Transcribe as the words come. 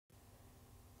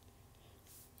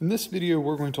In this video,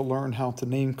 we're going to learn how to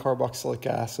name carboxylic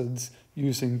acids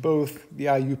using both the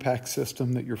IUPAC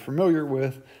system that you're familiar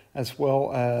with, as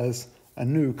well as a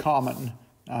new common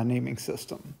naming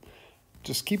system.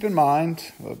 Just keep in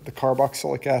mind the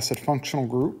carboxylic acid functional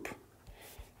group,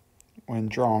 when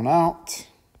drawn out,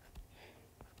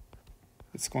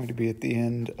 it's going to be at the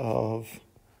end of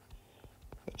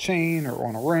a chain or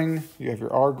on a ring. You have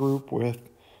your R group with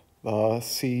the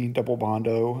C double bond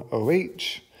O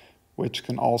OH, which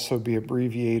can also be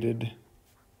abbreviated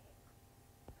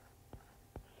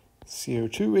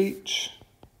CO2H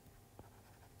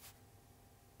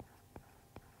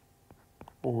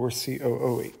or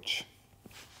COOH.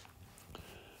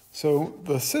 So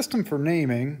the system for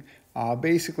naming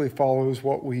basically follows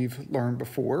what we've learned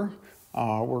before.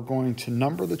 We're going to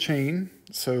number the chain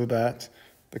so that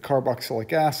the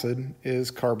carboxylic acid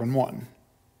is carbon 1.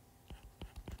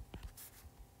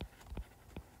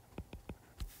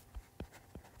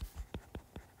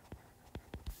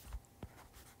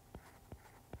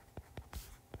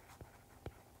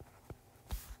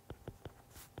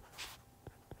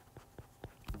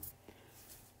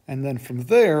 And then from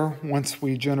there, once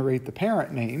we generate the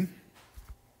parent name,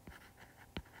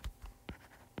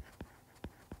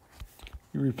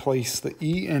 you replace the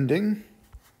E ending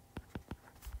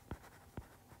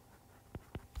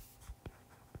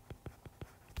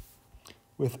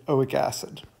with oic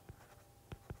acid.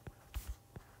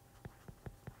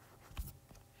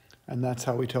 And that's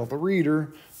how we tell the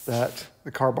reader that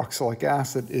the carboxylic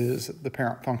acid is the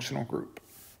parent functional group.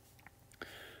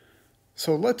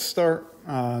 So let's start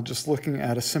just looking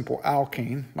at a simple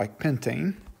alkane like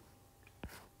pentane.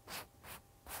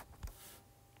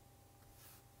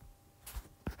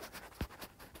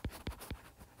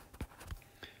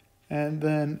 And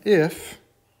then if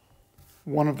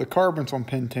one of the carbons on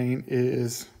pentane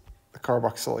is the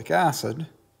carboxylic acid,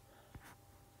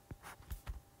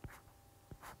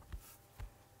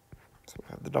 so we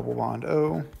have the double bond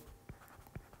O,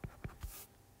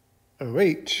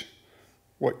 OH,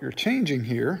 what you're changing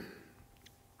here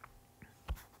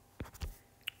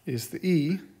is the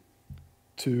E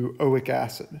to oic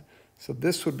acid. So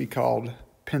this would be called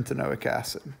pentanoic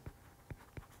acid.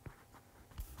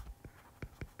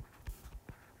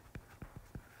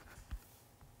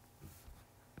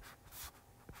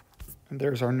 And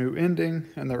there's our new ending,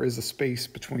 and there is a space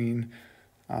between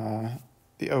the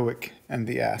oic and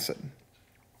the acid.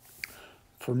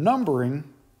 For numbering,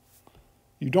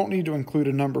 you don't need to include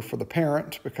a number for the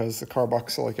parent because the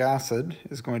carboxylic acid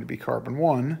is going to be carbon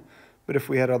 1, but if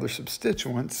we had other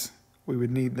substituents, we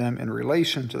would need them in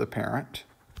relation to the parent.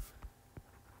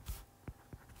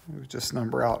 We would just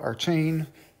number out our chain,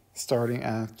 starting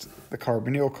at the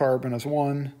carbonyl carbon as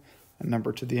 1, and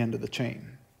number to the end of the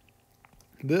chain.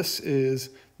 This is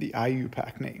the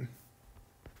IUPAC name.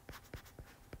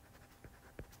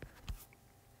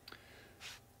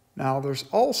 Now there's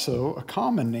also a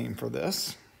common name for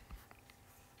this.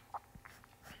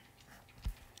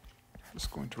 Just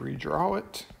going to redraw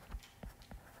it.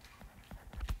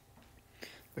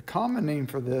 The common name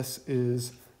for this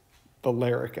is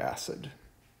valeric acid.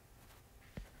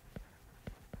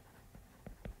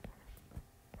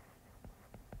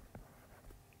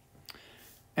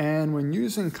 And when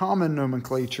using common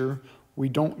nomenclature, we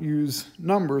don't use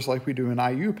numbers like we do in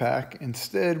IUPAC.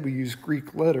 Instead, we use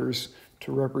Greek letters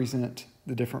to represent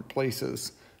the different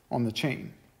places on the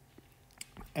chain.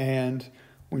 And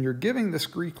when you're giving this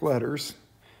Greek letters,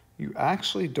 you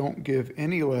actually don't give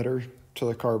any letter to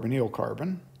the carbonyl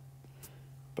carbon,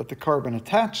 but the carbon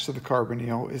attached to the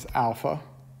carbonyl is alpha.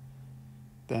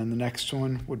 Then the next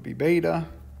one would be beta,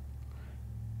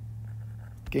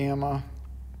 gamma,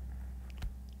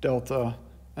 delta,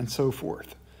 and so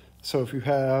forth. So if you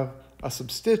have a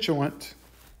substituent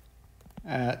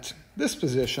at this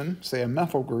position, say a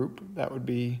methyl group, that would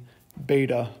be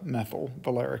beta methyl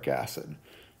valeric acid,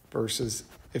 versus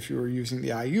if you were using the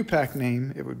IUPAC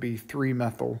name, it would be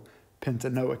 3-methyl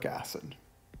pentanoic acid.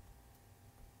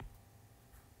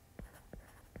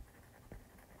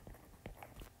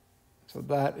 So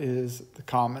that is the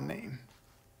common name.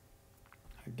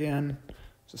 Again,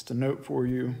 just a note for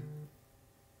you.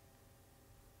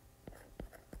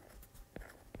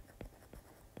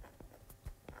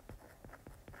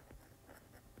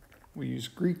 We use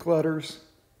Greek letters,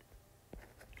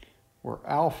 where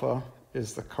alpha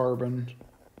is the carbon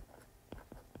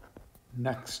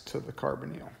next to the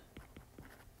carbonyl.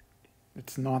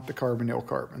 It's not the carbonyl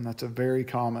carbon. That's a very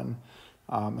common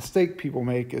mistake people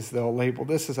make, is they'll label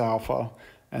this as alpha,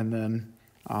 and then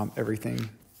everything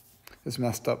is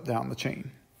messed up down the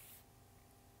chain.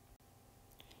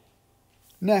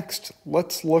 Next,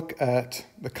 let's look at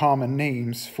the common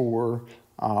names for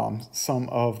some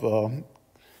of the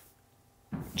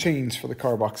chains for the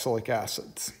carboxylic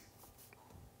acids.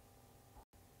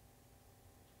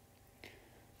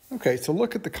 Okay, so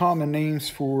look at the common names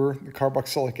for the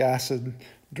carboxylic acid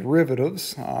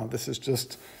derivatives. This is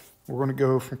just, we're going to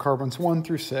go from carbons 1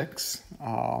 through 6,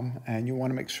 and you want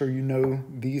to make sure you know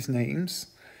these names.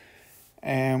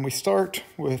 And we start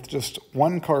with just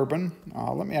one carbon.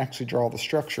 Let me actually draw the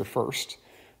structure first.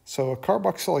 So a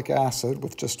carboxylic acid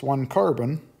with just one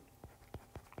carbon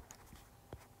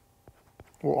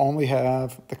will only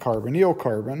have the carbonyl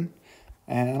carbon,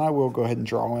 and I will go ahead and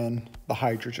draw in the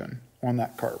hydrogen on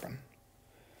that carbon.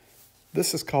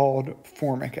 This is called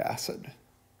formic acid.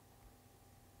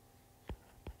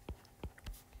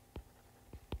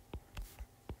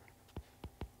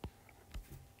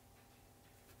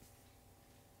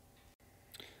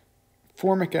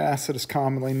 Formic acid is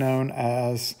commonly known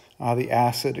as the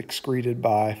acid excreted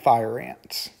by fire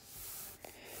ants.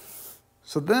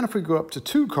 So then if we go up to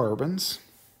 2 carbons,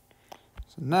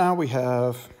 so now we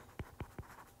have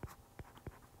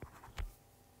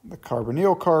the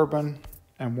carbonyl carbon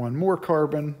and one more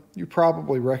carbon. You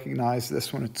probably recognize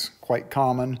this one, it's quite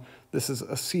common. This is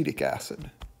acetic acid.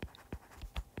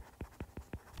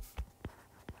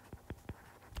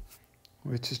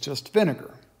 Which is just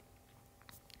vinegar.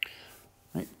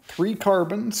 Right. 3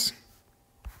 carbons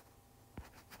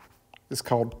is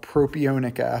called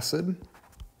propionic acid.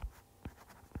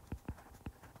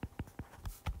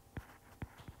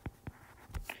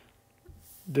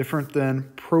 Different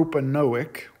than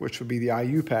propanoic, which would be the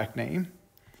IUPAC name.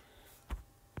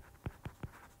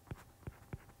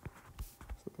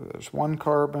 So there's 1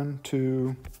 carbon,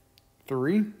 2,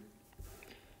 3.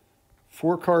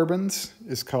 4 carbons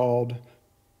is called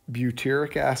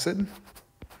butyric acid.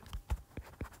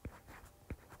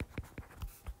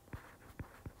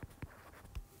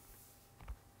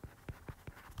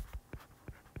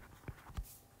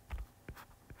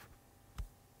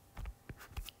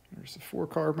 There's the 4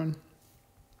 carbon.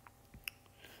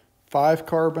 5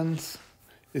 carbons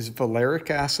is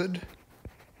valeric acid.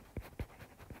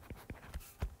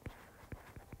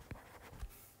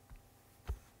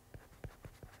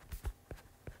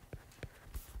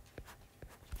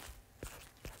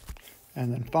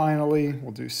 And then finally,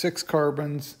 we'll do 6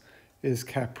 carbons is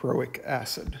caproic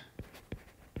acid.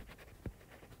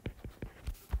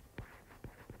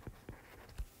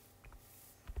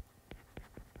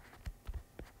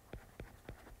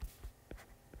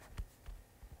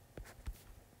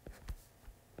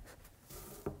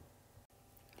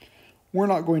 We're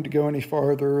not going to go any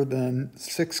farther than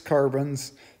 6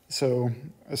 carbons. So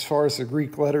as far as the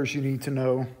Greek letters, you need to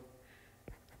know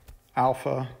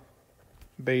alpha,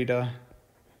 beta,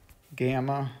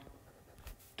 gamma,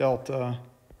 delta,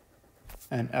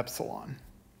 and epsilon.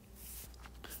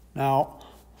 Now,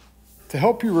 to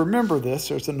help you remember this,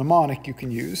 there's a mnemonic you can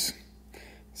use.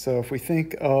 So if we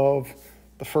think of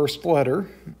the first letter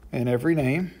in every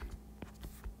name,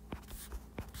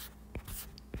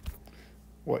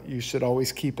 what you should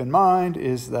always keep in mind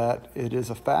is that it is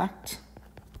a fact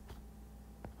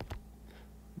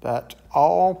that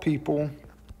all people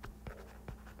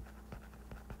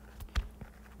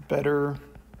better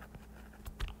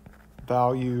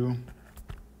value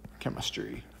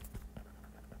chemistry.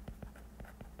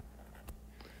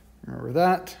 Remember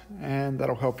that, and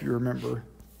that'll help you remember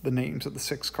the names of the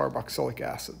 6 carboxylic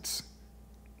acids.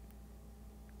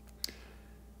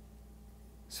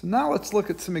 So now let's look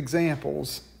at some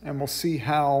examples, and we'll see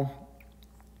how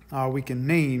we can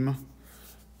name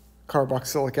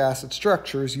carboxylic acid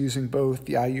structures using both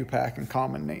the IUPAC and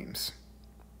common names.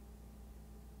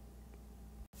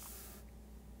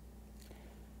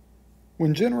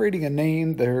 When generating a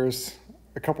name, there's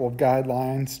a couple of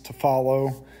guidelines to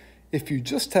follow. If you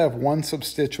just have one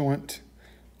substituent,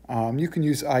 you can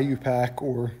use IUPAC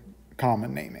or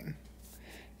common naming.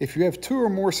 If you have 2 or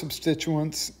more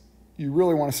substituents, you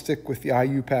really want to stick with the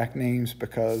IUPAC names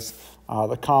because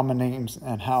the common names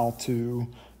and how to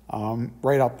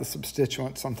write out the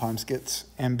substituent sometimes gets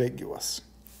ambiguous.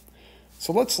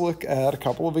 So let's look at a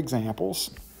couple of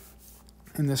examples.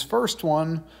 In this first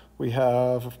one, we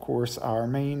have, of course, our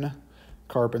main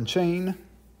carbon chain,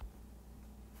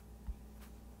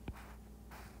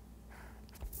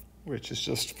 which is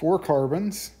just 4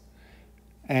 carbons,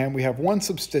 and we have one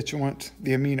substituent,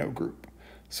 the amino group.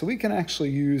 So we can actually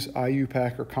use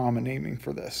IUPAC or common naming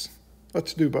for this.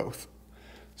 Let's do both.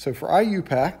 So for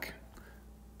IUPAC,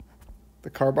 the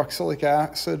carboxylic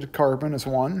acid carbon is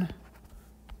 1,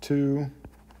 2,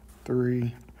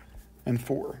 3, and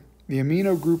 4. The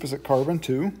amino group is at carbon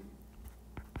 2.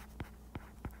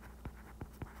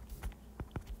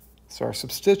 So our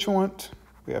substituent,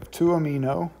 we have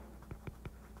 2-amino,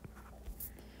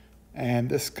 and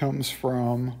this comes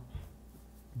from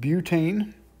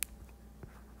butane.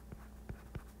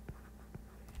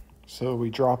 So we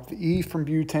drop the E from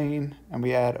butane and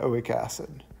we add oic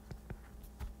acid.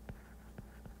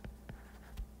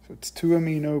 So it's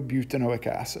 2-amino butanoic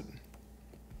acid.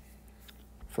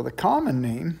 For the common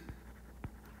name,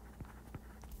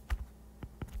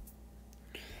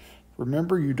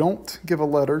 remember you don't give a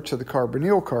letter to the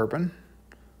carbonyl carbon,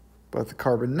 but the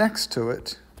carbon next to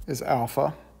it is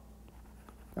alpha,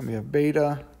 and we have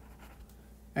beta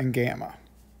and gamma.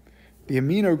 The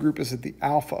amino group is at the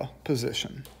alpha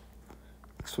position.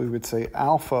 So we would say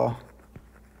alpha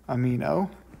amino,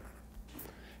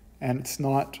 and it's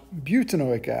not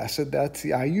butanoic acid, that's the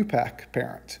IUPAC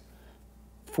parent.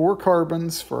 4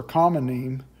 carbons for a common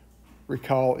name,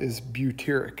 recall, is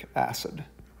butyric acid.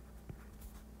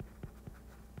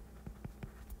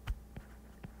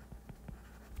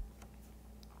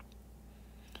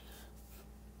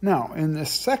 Now, in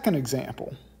this second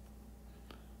example,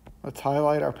 let's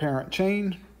highlight our parent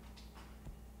chain.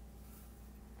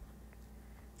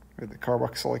 We have the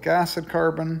carboxylic acid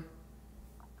carbon.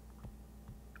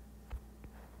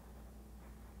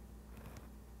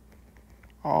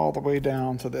 All the way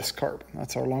down to this carbon.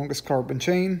 That's our longest carbon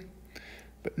chain.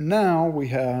 But now we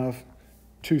have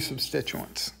 2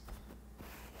 substituents.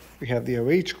 We have the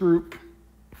OH group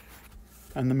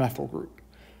and the methyl group.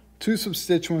 2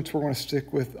 substituents, we're going to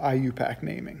stick with IUPAC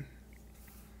naming.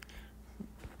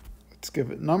 Let's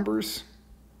give it numbers.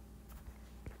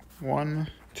 1,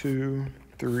 2,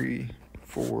 3,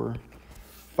 4,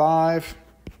 5.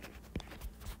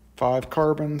 5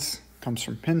 carbons, comes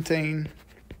from pentane.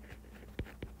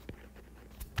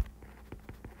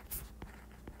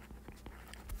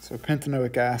 So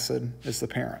pentanoic acid is the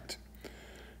parent.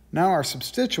 Now our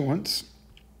substituents,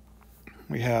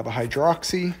 we have a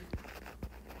hydroxy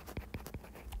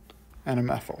and a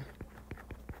methyl.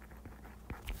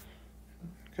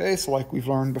 Okay, so like we've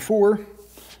learned before,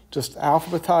 just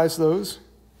alphabetize those.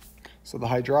 So the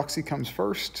hydroxy comes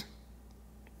first.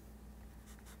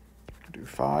 Do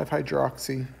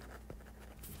 5-hydroxy.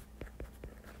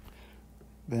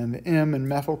 Then the M in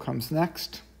methyl comes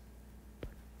next.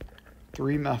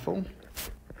 3-methyl.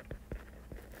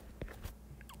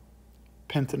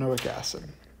 Pentanoic acid.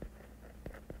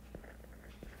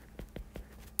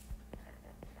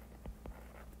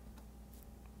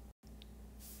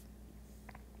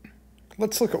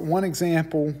 Let's look at one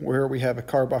example where we have a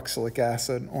carboxylic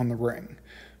acid on the ring,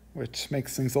 which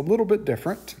makes things a little bit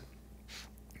different.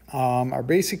 Our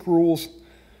basic rules,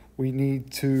 we need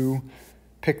to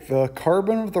pick the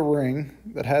carbon of the ring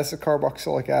that has the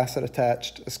carboxylic acid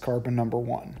attached as carbon number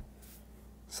 1.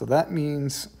 So that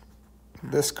means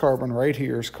this carbon right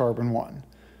here is carbon 1.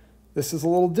 This is a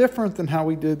little different than how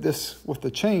we did this with the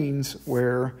chains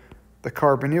where the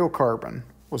carbonyl carbon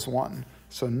was 1.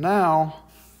 So now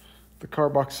the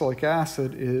carboxylic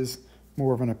acid is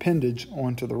more of an appendage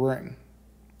onto the ring.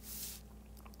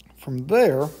 From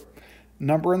there,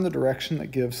 number in the direction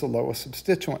that gives the lowest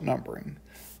substituent numbering.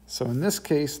 So in this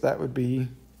case, that would be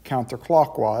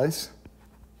counterclockwise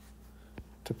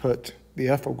to put the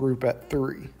ethyl group at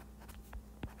 3.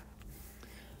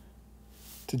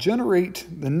 To generate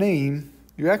the name,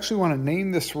 you actually want to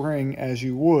name this ring as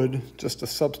you would just a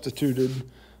substituted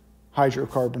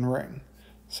hydrocarbon ring.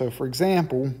 So for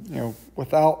example,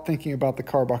 without thinking about the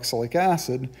carboxylic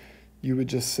acid, you would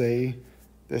just say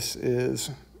this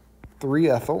is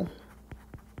 3-ethyl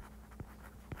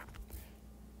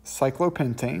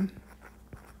cyclopentane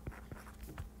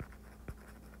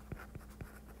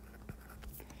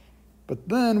but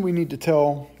then we need to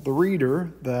tell the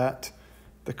reader that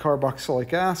the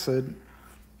carboxylic acid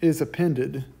is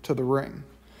appended to the ring.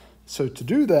 So to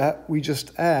do that, we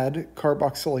just add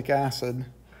carboxylic acid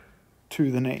to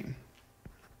the name.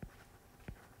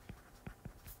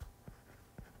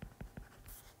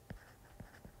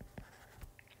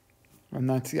 And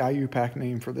that's the IUPAC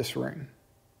name for this ring.